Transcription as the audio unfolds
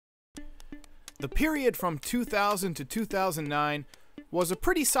The period from 2000 to 2009 was a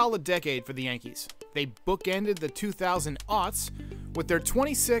pretty solid decade for the Yankees. They bookended the 2000s with their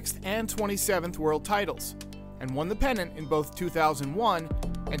 26th and 27th world titles, and won the pennant in both 2001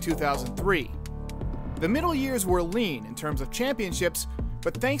 and 2003. The middle years were lean in terms of championships,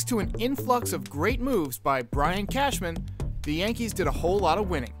 but thanks to an influx of great moves by Brian Cashman, the Yankees did a whole lot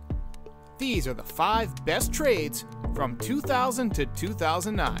of winning. These are the 5 best trades from 2000 to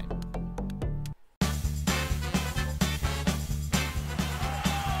 2009.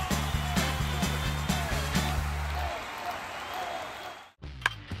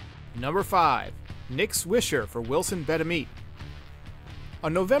 Number 5. Nick Swisher for Wilson Betemit.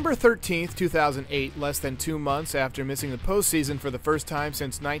 On November 13, 2008, less than 2 months after missing the postseason for the first time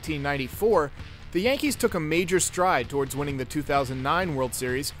since 1994, the Yankees took a major stride towards winning the 2009 World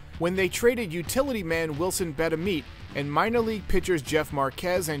Series when they traded utility man Wilson Betemit and minor league pitchers Jeff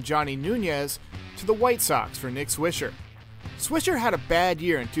Marquez and Johnny Nunez to the White Sox for Nick Swisher. Swisher had a bad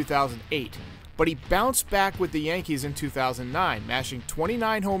year in 2008, but he bounced back with the Yankees in 2009, mashing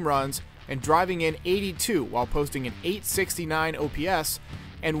 29 home runs and driving in 82 while posting an .869 OPS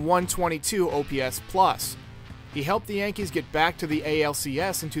and 122 OPS plus. He helped the Yankees get back to the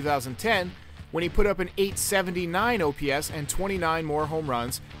ALCS in 2010 when he put up an .879 OPS and 29 more home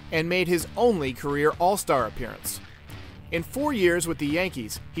runs and made his only career All-Star appearance. In 4 years with the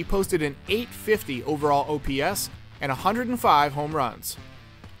Yankees, he posted an .850 overall OPS and 105 home runs.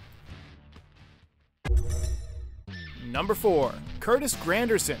 Number 4. Curtis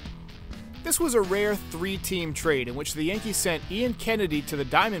Granderson. This was a rare 3-team trade in which the Yankees sent Ian Kennedy to the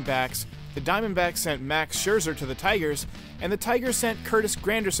Diamondbacks sent Max Scherzer to the Tigers, and the Tigers sent Curtis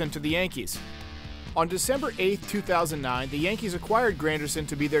Granderson to the Yankees. On December 8, 2009, the Yankees acquired Granderson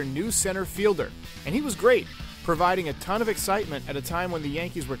to be their new center fielder, and he was great, providing a ton of excitement at a time when the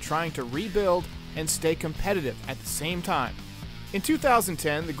Yankees were trying to rebuild and stay competitive at the same time. In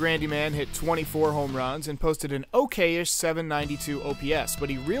 2010, the Grandy man hit 24 home runs and posted an okay-ish .792 OPS, but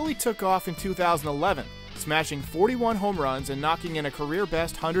he really took off in 2011, smashing 41 home runs and knocking in a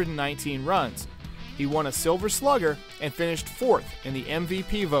career-best 119 runs. He won a Silver Slugger and finished 4th in the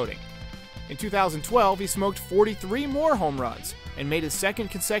MVP voting. In 2012, he smoked 43 more home runs and made his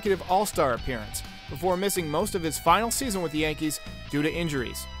 2nd consecutive All-Star appearance, before missing most of his final season with the Yankees due to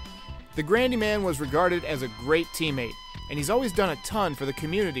injuries. The Grandy man was regarded as a great teammate, and he's always done a ton for the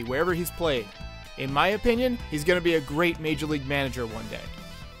community wherever he's played. In my opinion, he's going to be a great Major League manager one day.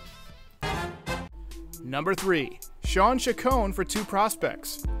 Number 3. Shawn Chacon for 2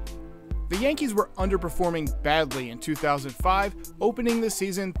 prospects. The Yankees were underperforming badly in 2005, opening the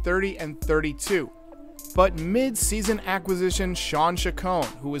season 30-32. But mid-season acquisition Shawn Chacon,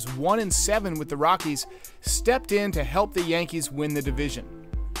 who was 1-7 with the Rockies, stepped in to help the Yankees win the division.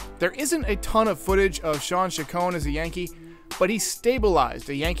 There isn't a ton of footage of Shawn Chacon as a Yankee, but he stabilized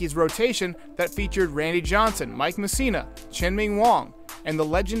a Yankees rotation that featured Randy Johnson, Mike Mussina, Chien-Ming Wang, and the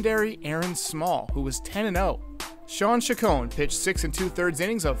legendary Aaron Small, who was 10-0. Shawn Chacon pitched 6 2/3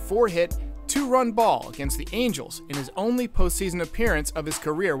 innings of 4-hit, 2-run ball against the Angels in his only postseason appearance of his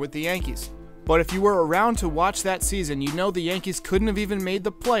career with the Yankees. But if you were around to watch that season, you know the Yankees couldn't have even made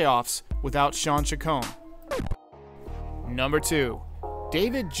the playoffs without Shawn Chacon. Number 2.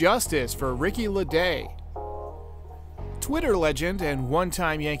 David Justice for Ricky Leday. Twitter legend and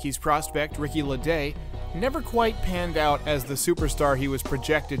one-time Yankees prospect Ricky Leday never quite panned out as the superstar he was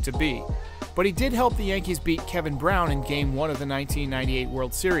projected to be, but he did help the Yankees beat Kevin Brown in Game 1 of the 1998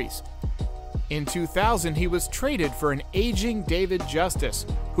 World Series. In 2000, he was traded for an aging David Justice,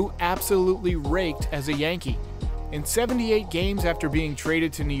 who absolutely raked as a Yankee. In 78 games after being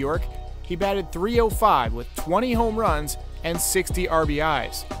traded to New York, he batted .305 with 20 home runs and 60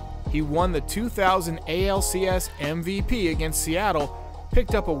 RBIs. He won the 2000 ALCS MVP against Seattle,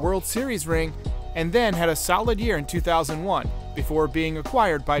 picked up a World Series ring, and then had a solid year in 2001 before being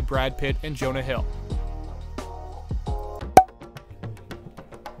acquired by Brad Pitt and Jonah Hill.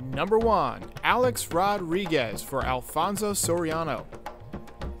 Number 1. Alex Rodriguez for Alfonso Soriano.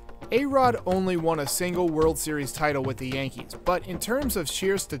 Arod only won a single World Series title with the Yankees, but in terms of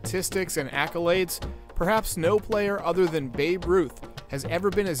sheer statistics and accolades, perhaps no player other than Babe Ruth has ever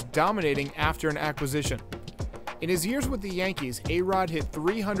been as dominating after an acquisition. In his years with the Yankees, Arod hit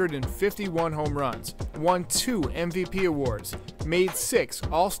 351 home runs, won 2 MVP awards, made 6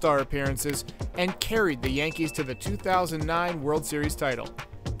 All-Star appearances, and carried the Yankees to the 2009 World Series title.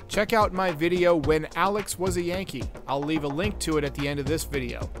 Check out my video When Alex Was a Yankee. I'll leave a link to it at the end of this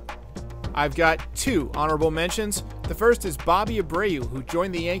video. I've got 2 honorable mentions. The first is Bobby Abreu, who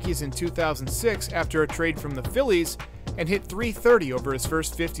joined the Yankees in 2006 after a trade from the Phillies, and hit .330 over his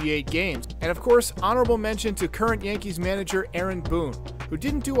first 58 games. And of course, honorable mention to current Yankees manager Aaron Boone, who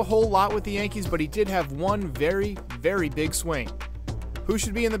didn't do a whole lot with the Yankees, but he did have one very, very big swing. Who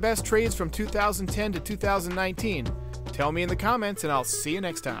should be in the best trades from 2010 to 2019? Tell me in the comments, and I'll see you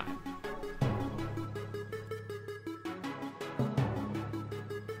next time.